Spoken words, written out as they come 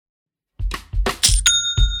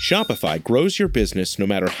Shopify grows your business no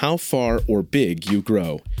matter how far or big you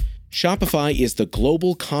grow. Shopify is the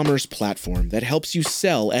global commerce platform that helps you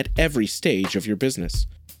sell at every stage of your business.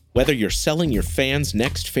 Whether you're selling your fans'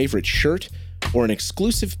 next favorite shirt or an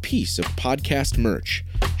exclusive piece of podcast merch,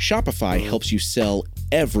 Shopify helps you sell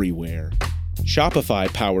everywhere.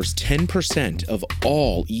 Shopify powers 10% of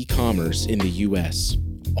all e-commerce in the U.S.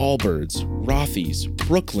 Allbirds, Rothy's,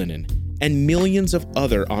 Brooklinen, and millions of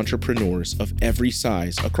other entrepreneurs of every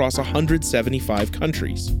size across 175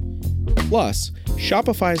 countries. Plus,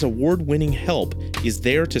 Shopify's award-winning help is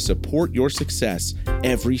there to support your success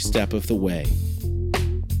every step of the way.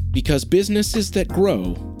 Because businesses that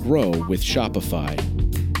grow, grow with Shopify.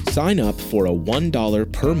 Sign up for a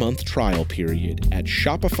 $1 per month trial period at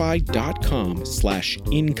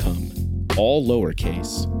shopify.com/income, all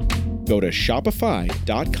lowercase. Go to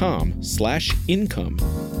shopify.com/income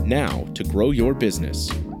now to grow your business,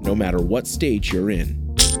 no matter what stage you're in.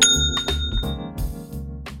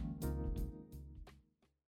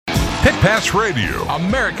 Pit Pass Radio,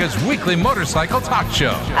 America's weekly motorcycle talk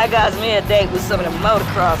show. I got me a date with some of the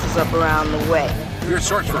motocrossers up around the way. Your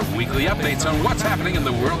source for weekly updates on what's happening in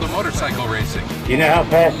the world of motorcycle racing. You know how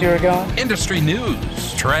fast you were going? Industry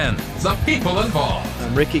news, trends, the people involved.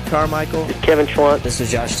 I'm Ricky Carmichael. This is Kevin Schwantz. This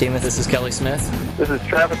is Josh Teemuth. This is Kelly Smith. This is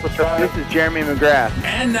Travis Latron. This is Jeremy McGrath.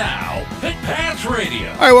 And now, Pit Pass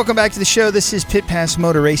Radio. All right, welcome back to the show. This is Pit Pass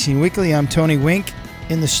Motor Racing Weekly. I'm Tony Wink.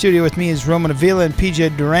 In the studio with me is Roman Avila and PJ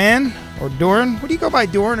Duran, or Doran. What do you go by,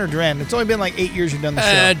 Doran or Duran? It's only been like 8 years you've done the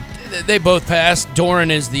show. They both passed.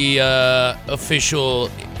 Doran is the official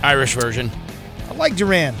Irish version. I like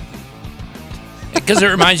Duran. Because it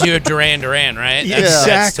reminds you of Duran Duran, right? Yeah,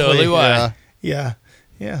 exactly. That's totally why. Yeah.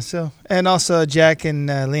 So, and also Jack and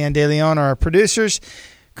Leanne De Leon are our producers.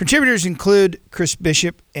 Contributors include Chris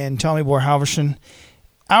Bishop and Tommy Bohr Halverson.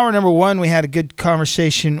 Hour number one, we had a good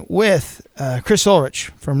conversation with Chris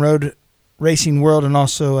Ulrich from Road Racing World and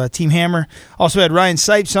also Team Hammer. Also had Ryan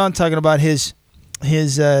Sipes on talking about his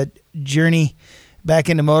journey back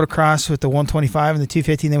into motocross with the 125 and the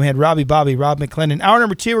 250. And then we had Rob McClendon. Hour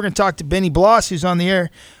number two, we're going to talk to Benny Bloss, who's on the air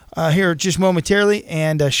here just momentarily,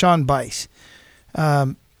 and Sean Bice.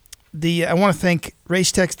 I want to thank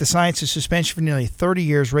Racetech, the science of suspension. For nearly 30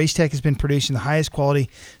 years, Racetech has been producing the highest quality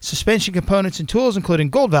suspension components and tools, including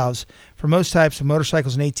gold valves for most types of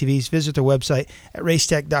motorcycles and ATVs. Visit their website at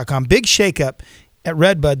racetech.com. Big shakeup at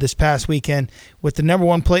Redbud this past weekend with the number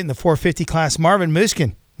one plate in the 450 class. Marvin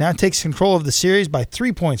Muskin now takes control of the series by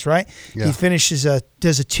 3 points, right? Yeah. He finishes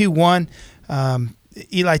does a 2-1.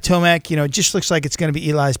 Eli Tomac, it just looks like it's going to be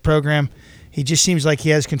Eli's program. He just seems like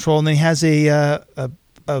he has control, and then he has a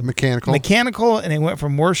mechanical, and it went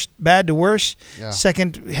from bad to worse. Yeah.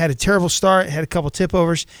 Second, had a terrible start, had a couple tip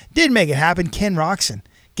overs. Did make it happen. Ken Roxon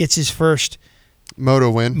gets his first moto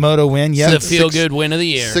win. Yeah, the feel-good win of the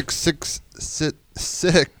year. 6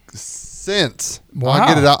 cents. Wow.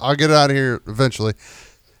 I'll get it out of here eventually.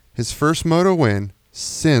 His first moto win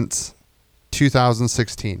since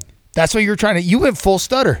 2016. That's what you were trying to. You went full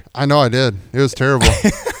stutter. I know I did. It was terrible.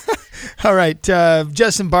 All right,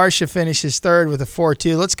 Justin Barsha finishes third with a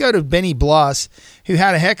 4-2. Let's go to Benny Bloss, who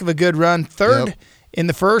had a heck of a good run. Third in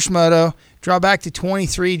the first moto, draw back to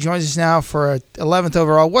 23, joins us now for 11th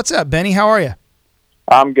overall. What's up, Benny? How are you?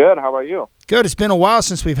 I'm good. How about you? Good. It's been a while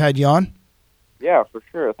since we've had you on. Yeah, for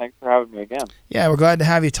sure. Thanks for having me again. Yeah, we're glad to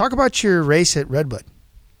have you. Talk about your race at Redbud.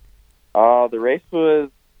 The race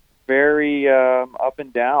was very up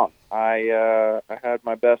and down. I had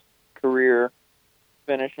my best career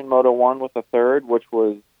finish in Moto 1 with a third, which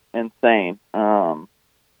was insane. I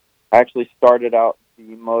actually started out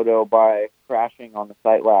the Moto by crashing on the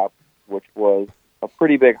sight lap, which was a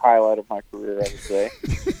pretty big highlight of my career, I would say.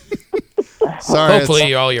 Sorry,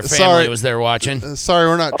 hopefully all your family was there watching. Sorry,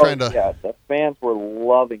 we're not trying to... Yeah, the fans were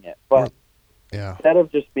loving it. But instead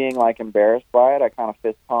of just being, embarrassed by it, I kind of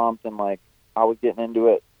fist-pumped and, I was getting into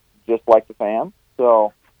it just like the fans.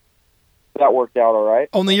 So that worked out all right.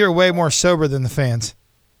 Only you're way more sober than the fans.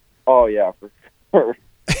 Oh, yeah, for sure.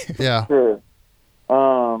 Yeah. Sure.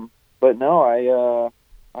 But no,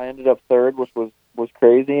 I ended up third, which was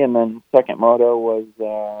crazy, and then second moto was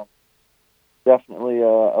definitely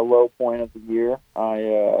a low point of the year.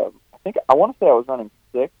 I think I want to say I was running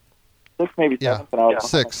sixth, maybe seventh, and I was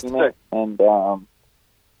sixth, and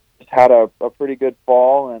just had a pretty good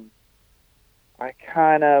fall, and I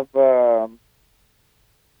kind of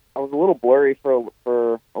I was a little blurry for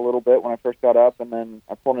a little bit when I first got up, and then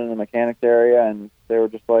I pulled into the mechanics area, and they were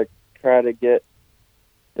just try to get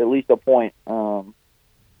at least a point or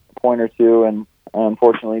two, and I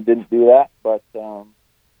unfortunately didn't do that, but it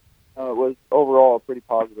was overall a pretty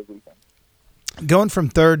positive weekend. Going from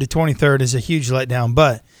 3rd to 23rd is a huge letdown,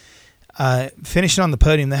 but finishing on the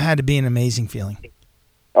podium, that had to be an amazing feeling.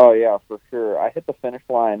 Oh, yeah, for sure. I hit the finish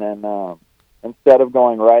line, and instead of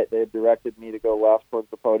going right, they directed me to go left towards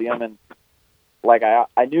the podium. And, like,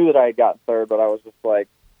 I knew that I had gotten 3rd, but I was just like,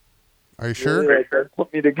 are you sure? Really, they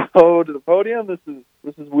want me to go to the podium? This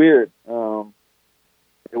is weird.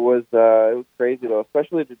 It was crazy, though,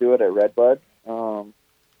 especially to do it at Redbud.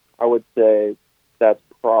 I would say that's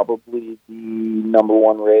probably the number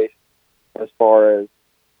one race as far as,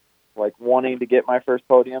 like, wanting to get my first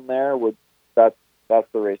podium there. That's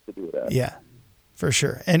the race to do it at. Yeah, for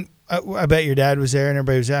sure. And I bet your dad was there and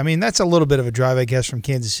everybody was there. I mean, that's a little bit of a drive, I guess, from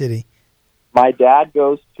Kansas City. My dad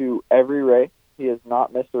goes to every race. He has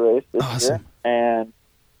not missed a race this year. And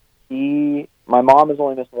my mom has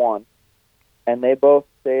only missed one. And they both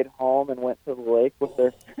stayed home and went to the lake with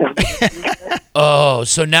their friends. Oh,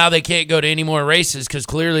 so now they can't go to any more races because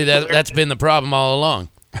clearly that's been the problem all along.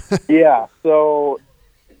 Yeah, so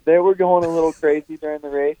they were going a little crazy during the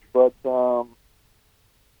race, but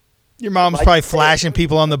your mom's probably flashing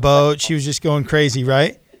people on the boat. She was just going crazy,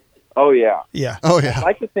 right? Oh, yeah. Yeah. Oh, yeah. I'd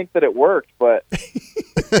like to think that it worked, but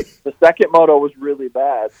the second moto was really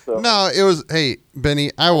bad. So. No, it was, hey,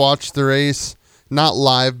 Benny, I watched the race, not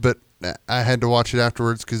live, but I had to watch it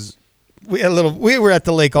afterwards because we were at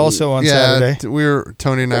the lake also on Saturday.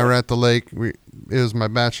 Tony and I were at the lake. It was my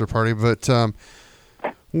bachelor party, but I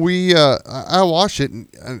watched it,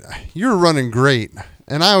 and you were running great,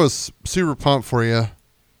 and I was super pumped for you,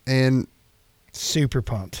 and super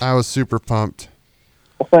pumped. I was super pumped.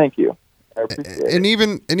 Well, thank you. I appreciate it.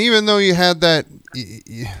 And even though you had that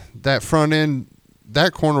front end,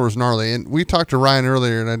 that corner was gnarly. And we talked to Ryan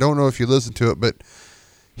earlier, and I don't know if you listened to it, but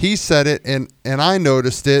he said it, and I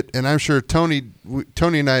noticed it, and I'm sure Tony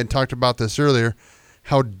and I had talked about this earlier,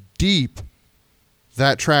 how deep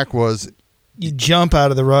that track was. You jump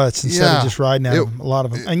out of the ruts instead of just riding out of them, a lot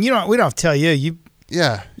of them. And we don't have to tell you.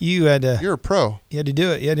 You had to. You're a pro. You had to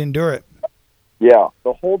do it. You had to endure it. Yeah,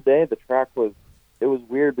 the whole day the track was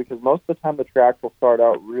weird because most of the time the track will start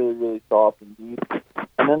out really, really soft and deep,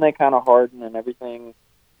 and then they kind of harden and everything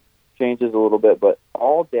changes a little bit. But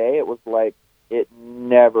all day it was like it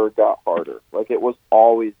never got harder. Like it was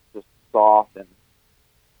always just soft and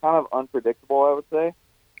kind of unpredictable, I would say.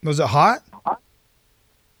 Was it hot?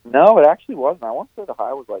 No, it actually wasn't. I want to say the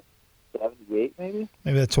high was like 78 maybe.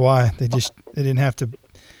 Maybe that's why they didn't have to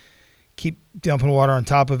keep dumping water on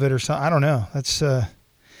top of it or something. I don't know. That's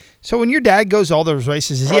so when your dad goes to all those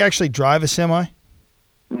races, does he actually drive a semi?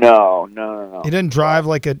 No. He doesn't drive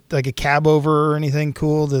like a cab over or anything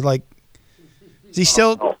cool to like. Is he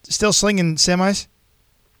still slinging semis?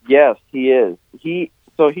 Yes, he is. He's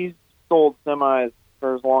sold semis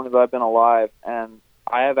for as long as I've been alive, and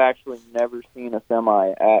I have actually never seen a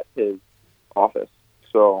semi at his office.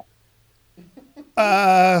 So.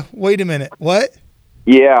 Wait a minute. What?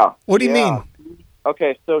 Yeah. What do you mean?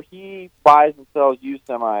 Okay, so he buys and sells used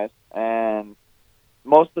semis, and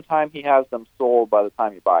most of the time he has them sold by the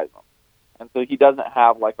time he buys them. And so he doesn't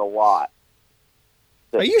have, like, a lot.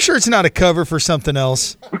 Are you sure it's not a cover for something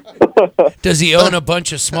else? Does he own a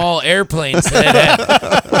bunch of small airplanes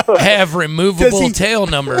that have removable tail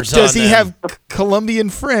numbers on them? Does he have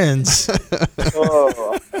Colombian friends?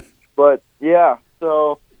 But, yeah,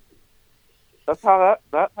 so that's how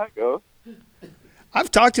that goes. I've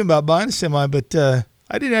talked to him about buying a semi, but I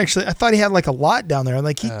didn't actually. I thought he had like a lot down there.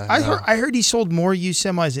 Like I heard he sold more used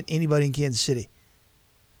semis than anybody in Kansas City.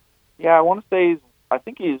 Yeah, I want to say I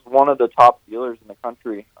think he's one of the top dealers in the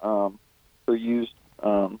country for used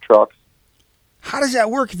trucks. How does that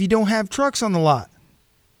work if you don't have trucks on the lot?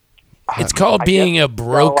 It's called being a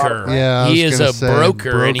broker. Yeah, he is a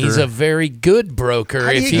broker, and he's a very good broker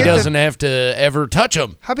if he doesn't have to ever touch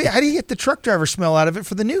them. How do you get the truck driver smell out of it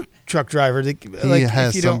for the new truck driver? He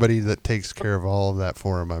has somebody that takes care of all of that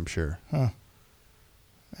for him, I'm sure. Huh.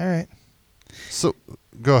 All right. So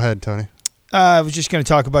go ahead, Tony. I was just going to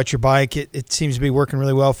talk about your bike. It seems to be working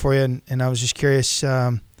really well for you, and I was just curious.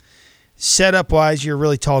 Setup-wise, you're a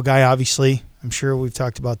really tall guy, obviously. I'm sure we've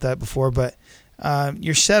talked about that before, but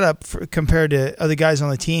your setup compared to other guys on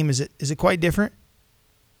the team, is it quite different?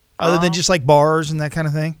 Other than just like bars and that kind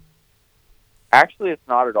of thing? Actually, it's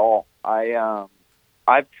not at all.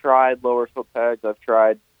 I've tried lower foot pegs. I've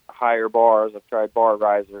tried higher bars. I've tried bar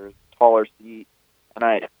risers, taller seat,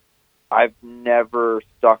 and I've never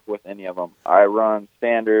stuck with any of them. I run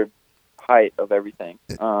standard height of everything.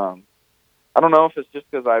 I don't know if it's just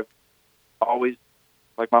because I've always,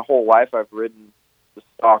 like my whole life, I've ridden the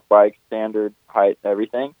stock bike, standard height,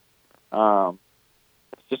 everything.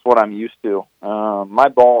 It's just what I'm used to. My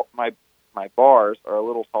bars are a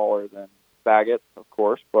little taller than Daggett's, of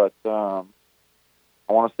course, but I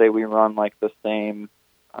want to say we run like the same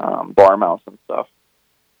bar mounts and stuff.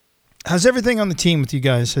 How's everything on the team with you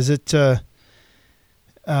guys? Is it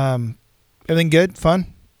everything good,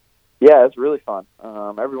 fun? Yeah, it's really fun.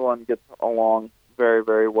 Everyone gets along very,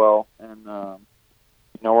 very well, and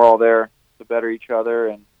we're all there to better each other.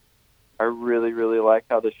 And I really, really like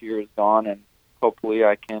how this year has gone, and hopefully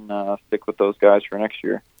I can stick with those guys for next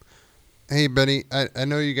year. Hey, Benny, I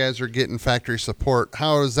know you guys are getting factory support.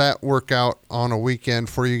 How does that work out on a weekend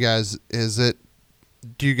for you guys? Is it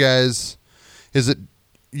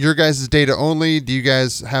your guys' data only? Do you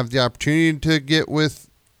guys have the opportunity to get with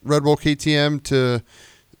Red Bull KTM to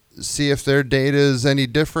see if their data is any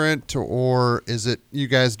different, or is it you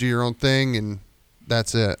guys do your own thing and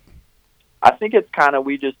that's it? I think it's kind of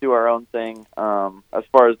we just do our own thing as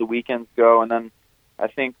far as the weekends go, and then I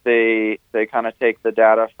think they kind of take the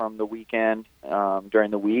data from the weekend during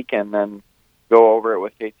the week and then go over it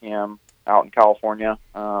with KTM out in California,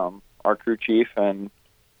 our crew chief, and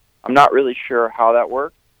I'm not really sure how that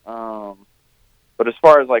works. But as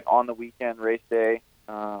far as like on the weekend race day,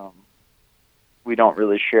 we don't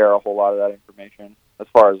really share a whole lot of that information as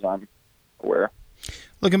far as I'm aware.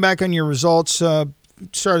 Looking back on your results,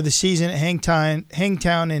 started the season at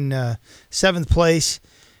Hangtown in 7th place,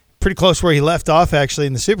 pretty close where he left off actually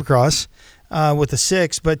in the Supercross with a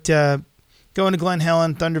 6. But going to Glen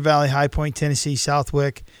Helen, Thunder Valley, High Point, Tennessee,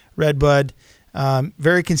 Southwick, Redbud,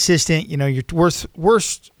 very consistent. You know, your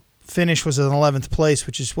worst finish was an 11th place,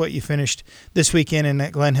 which is what you finished this weekend in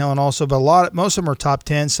at Glen Helen also. But most of them are top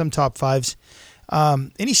 10s, some top 5s.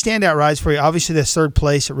 Any standout rides for you? Obviously, the 3rd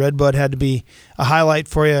place at Redbud had to be a highlight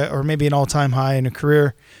for you, or maybe an all-time high in a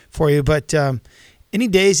career for you. But any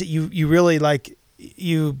days that you really like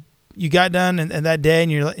you got done and that day,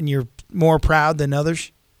 and you're more proud than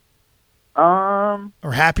others, or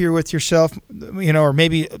happier with yourself, or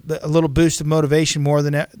maybe a little boost of motivation more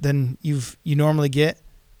than you normally get.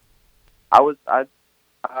 I would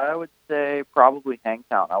say probably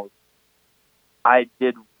Hangtown. I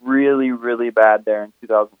did really, really bad there in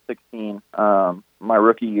 2016, my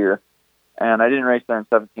rookie year, and I didn't race there in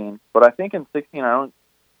 17. But I think in 16,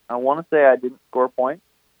 I want to say I didn't score points,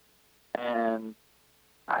 and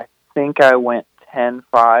I think I went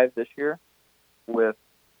 10-5 this year. I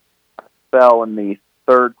fell in the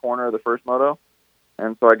 3rd corner of the first moto,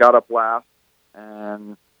 and so I got up last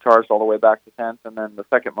and charged all the way back to 10th, and then the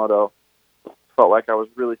second moto felt like I was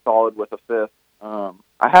really solid with a 5th.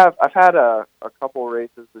 I've had a couple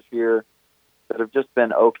races this year that have just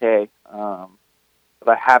been okay, that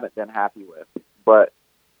I haven't been happy with. But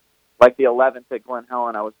like the 11th at Glen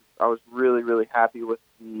Helen, I was really, really happy with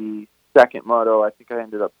the second moto. I think I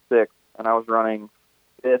ended up 6th, and I was running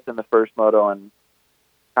 5th in the first moto, and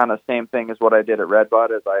kind of same thing as what I did at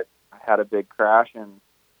Redbud, as I had a big crash and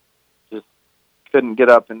just couldn't get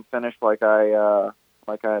up and finish like I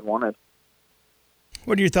had wanted.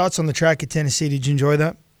 What are your thoughts on the track at Tennessee? Did you enjoy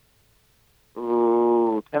that?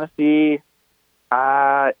 Ooh, Tennessee,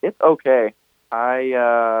 it's okay.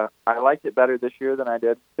 I liked it better this year than I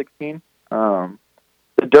did 16.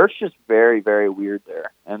 The dirt's just very, very weird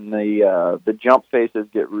there, and the jump faces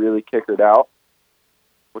get really kickered out,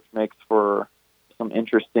 which makes for some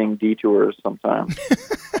interesting detours sometimes.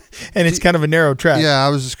 And it's kind of a narrow track. Yeah, I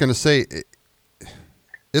was just going to say,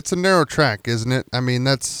 it's a narrow track, isn't it? I mean,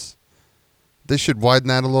 they should widen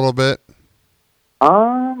that a little bit.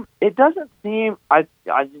 It doesn't seem.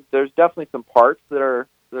 There's definitely some parts that are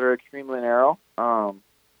extremely narrow,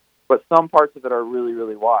 but some parts of it are really,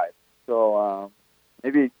 really wide. So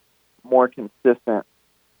maybe more consistent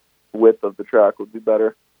width of the track would be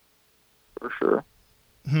better, for sure.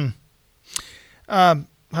 How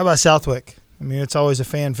about Southwick? I mean, it's always a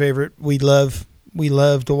fan favorite. We love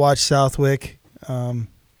to watch Southwick.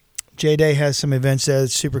 J-Day has some events there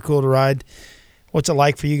that's super cool to ride. What's it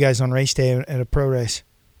like for you guys on race day at a pro race?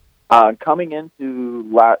 Coming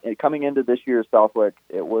into this year's Southwick,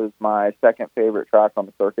 it was my second favorite track on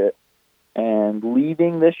the circuit. And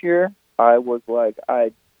leaving this year, I was like,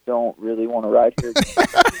 I don't really want to ride here.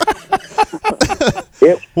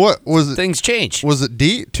 What was it? Things change. Was it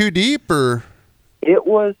deep? Too deep, or? It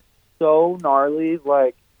was so gnarly.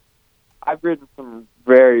 Like, I've ridden some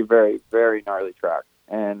very, very, very gnarly tracks,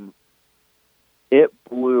 and it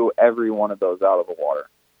blew every one of those out of the water.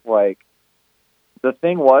 Like, the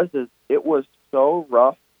thing is it was so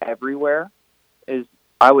rough everywhere. Is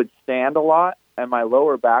I would stand a lot, and my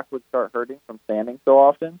lower back would start hurting from standing so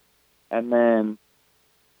often. And then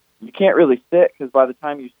you can't really sit, because by the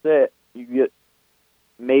time you sit, you get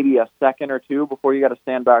maybe a second or two before you got to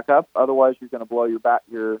stand back up. Otherwise, you're going to blow your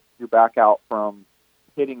back out from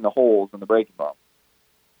hitting the holes in the braking bump.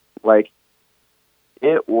 Like,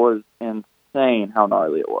 it was insane how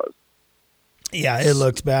gnarly it was. Yeah, it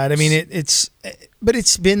looks bad. I mean, but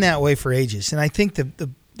it's been that way for ages. And I think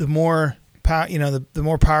the more the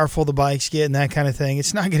more powerful the bikes get and that kind of thing,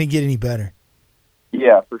 it's not going to get any better.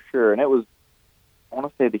 Yeah, for sure. And it was, I want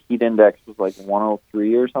to say the heat index was like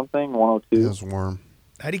 103 or something, 102. It was warm.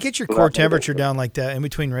 How do you get your core temperature down like that in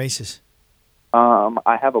between races?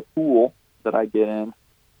 I have a pool that I get in,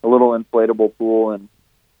 a little inflatable pool, and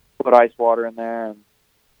put ice water in there and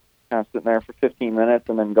kind of sit in there for 15 minutes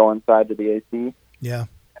and then go inside to the AC. Yeah.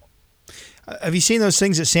 Have you seen those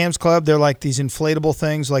things at Sam's Club? They're like these inflatable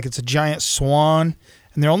things, like it's a giant swan,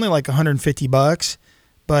 and they're only like $150,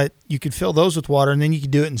 but you could fill those with water, and then you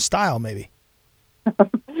could do it in style maybe.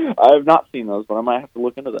 I have not seen those, but I might have to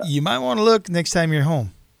look into that. You might want to look next time you're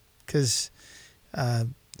home, because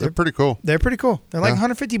they're pretty cool. They're pretty cool. They're like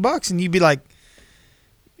 $150, and you'd be like,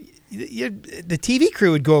 the TV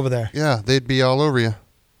crew would go over there. Yeah, they'd be all over you.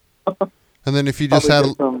 And then if you just had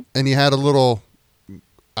a little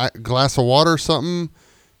glass of water or something,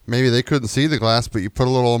 maybe they couldn't see the glass, but you put a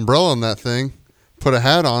little umbrella on that thing, put a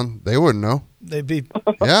hat on, they wouldn't know. They'd be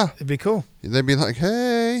it'd be cool. They'd be like,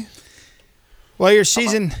 hey. Well, your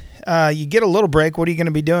season, you get a little break. What are you going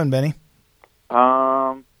to be doing, Benny?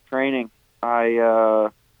 Training. I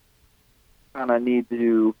kind of need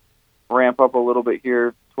to ramp up a little bit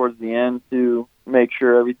here towards the end to make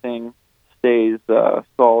sure everything stays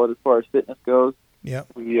solid as far as fitness goes. Yeah.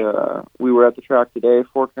 We were at the track today,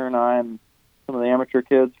 Forkner and I, and some of the amateur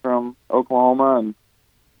kids from Oklahoma, and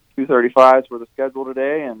 235s were the schedule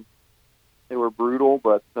today, and they were brutal,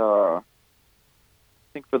 but I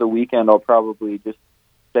think for the weekend I'll probably just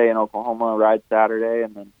stay in Oklahoma, ride Saturday,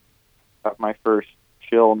 and then have my first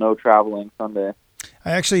chill, no traveling Sunday.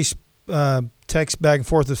 I actually text back and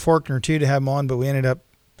forth with Forkner, too, to have him on, but we ended up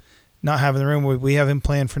not having the room. We have him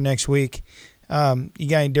planned for next week. You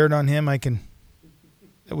got any dirt on him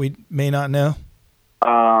that we may not know?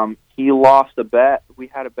 He lost a bet. We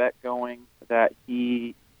had a bet going that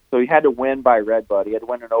he had to win by Redbud. He had to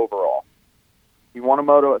win an overall. He won a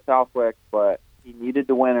moto at Southwick, but he needed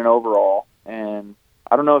to win an overall. And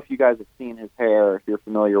I don't know if you guys have seen his hair, if you're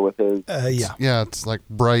familiar with his. Yeah. Yeah, it's like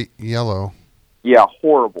bright yellow. Yeah,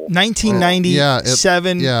 horrible.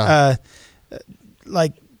 1997.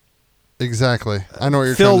 Like. Exactly. I know what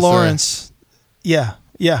you're Phil trying to Lawrence. say. Yeah.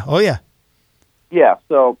 Yeah. Oh, yeah. Yeah,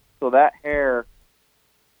 so that hair,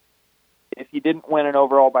 if he didn't win an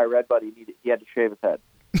overall by Redbud, he had to shave his head.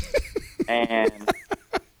 And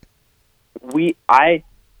me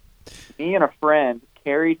and a friend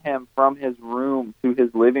carried him from his room to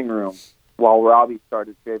his living room while Robbie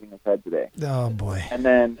started shaving his head today. Oh, boy. And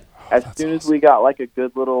then as soon as we got like a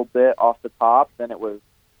good little bit off the top, then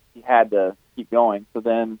he had to keep going. So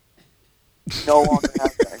then he no longer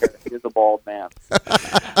has that hair. He is a bald man.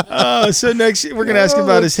 So next we're going to ask him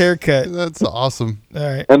about his haircut. That's awesome. All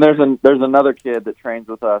right. And there's another kid that trains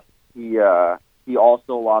with us. He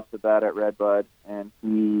also lost a bet at Redbud, and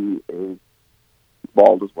he is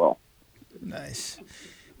bald as well. Nice.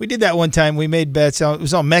 We did that one time. We made bets. It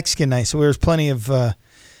was all Mexican night, so there was plenty of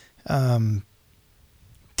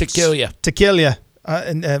tequila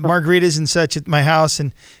and margaritas and such at my house,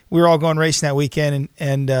 and we were all going racing that weekend,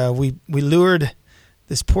 and we lured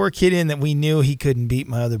this poor kid in that we knew he couldn't beat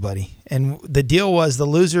my other buddy. And the deal was the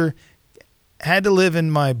loser had to live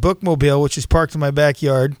in my bookmobile, which is parked in my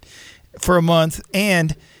backyard, for a month,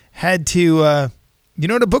 and had to you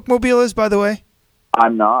know what a bookmobile is, by the way?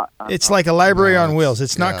 I'm not. It's like a library on wheels.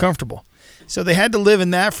 It's not comfortable. So they had to live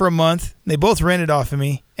in that for a month. They both rented off of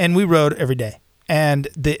me, and we rode every day. And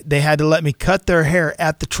they had to let me cut their hair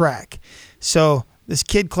at the track. So this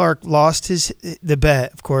kid Clark lost the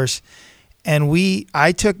bet, of course, and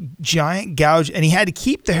I took giant gouge, and he had to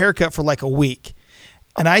keep the haircut for like a week.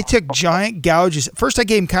 And I took giant gouges. First, I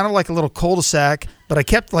gave him kind of like a little cul-de-sac, but I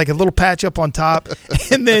kept like a little patch up on top.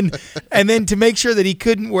 And then to make sure that he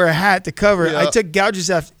couldn't wear a hat to cover it, I took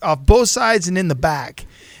gouges off both sides and in the back.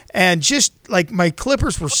 And just like my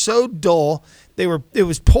clippers were so dull, it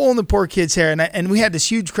was pulling the poor kid's hair. And we had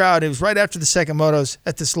this huge crowd. It was right after the second motos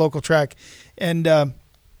at this local track. And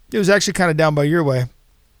it was actually kind of down by your way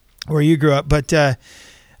where you grew up. But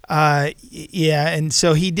yeah, and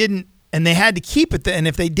so he didn't. And they had to keep it. And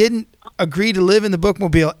if they didn't agree to live in the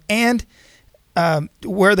bookmobile and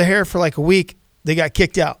wear the hair for like a week, they got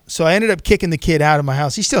kicked out. So I ended up kicking the kid out of my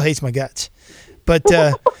house. He still hates my guts. But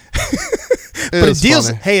but a deal's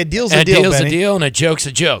a deal, a deal's Benny. a deal, and a joke's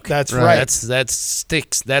a joke. That's right. That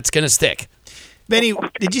sticks. That's gonna stick. Benny,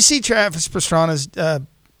 did you see Travis Pastrana's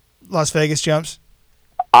Las Vegas jumps?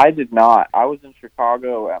 I did not. I was in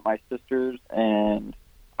Chicago at my sister's, and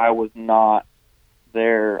I was not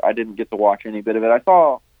there. I didn't get to watch any bit of it. I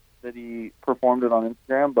saw that he performed it on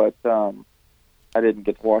Instagram, but I didn't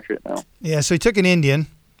get to watch it, no. Yeah, so he took an Indian,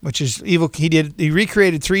 which is Evil. He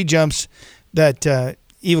recreated 3 jumps that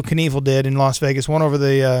Evil Knievel did in Las Vegas. One over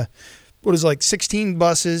the, 16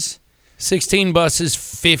 buses. 16 buses,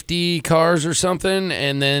 50 cars or something,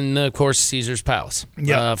 and then, of course, Caesar's Palace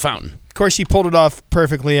fountain. Of course, he pulled it off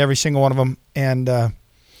perfectly, every single one of them, and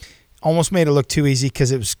almost made it look too easy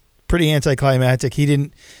because it was pretty anticlimactic. He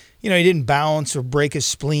didn't bounce or break his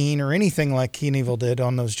spleen or anything like Knievel did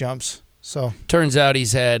on those jumps. So turns out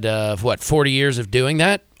he's had 40 years of doing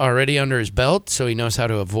that already under his belt, so he knows how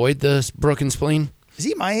to avoid the broken spleen. Is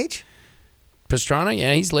he my age? Pastrana?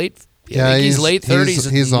 Yeah, he's late. Yeah, he's late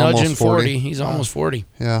 30s. He's nudging almost 40. He's almost 40.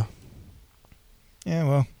 Yeah. Yeah,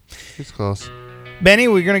 well. He's close. Benny,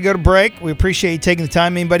 we're going to go to break. We appreciate you taking the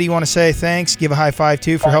time. Anybody you want to say thanks, give a high five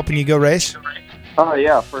to for helping you go race? Oh,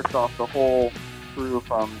 yeah. First off, the whole crew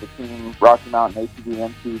from the team, Rocky Mountain ATV,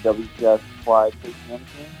 MC-WPS, KTM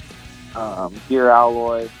team, Gear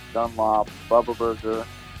Alloy, Dunlop, Bubba Burger,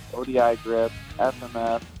 ODI Grip,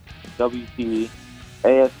 FMS, WT,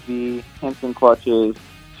 ASB, Henson Clutches,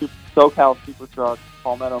 SoCal Super Trucks,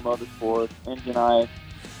 Palmetto Motorsports, Engine Ice,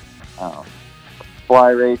 Fly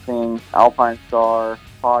Racing, Alpine Star,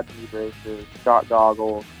 Pod Mead Races, Scott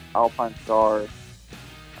Goggles, Alpine Stars,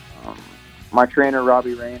 my trainer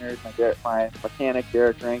Robbie Raynard, my mechanic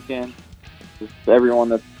Derek Rankin, just everyone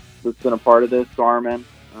that's been a part of this, Garmin.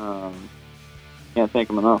 Can't thank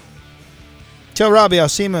them enough. Tell Robbie I'll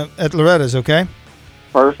see him at Loretta's, okay?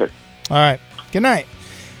 Perfect. All right. Good night.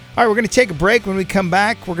 All right, we're going to take a break. When we come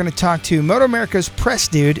back, we're going to talk to Moto America's press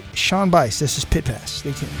dude, Sean Bice. This is Pit Pass.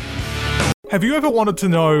 Stay tuned. Have you ever wanted to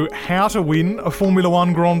know how to win a Formula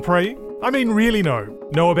One Grand Prix? I mean, really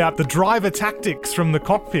know about the driver tactics from the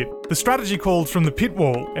cockpit, the strategy calls from the pit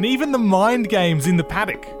wall, and even the mind games in the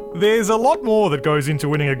paddock. There's a lot more that goes into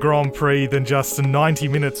winning a Grand Prix than just 90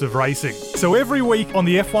 minutes of racing. So every week on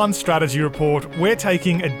the F1 Strategy Report, we're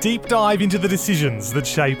taking a deep dive into the decisions that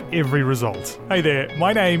shape every result. Hey there,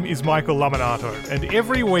 my name is Michael Laminato, and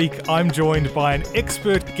every week I'm joined by an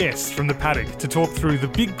expert guest from the paddock to talk through the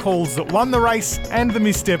big calls that won the race and the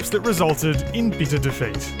missteps that resulted in bitter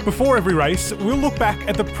defeat. Before every race, we'll look back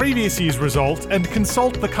at the previous year's result and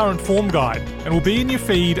consult the current form guide, and we'll be in your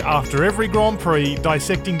feed after every Grand Prix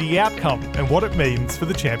dissecting the outcome and what it means for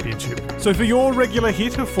the championship. So for your regular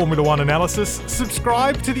hit of Formula One analysis,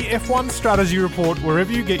 subscribe to the F1 Strategy Report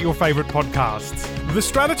wherever you get your favourite podcasts. The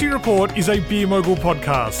Strategy Report is a Beer Mogul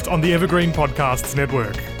podcast on the Evergreen Podcasts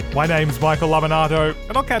Network. My name's Michael Laminato,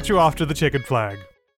 and I'll catch you after the checkered flag.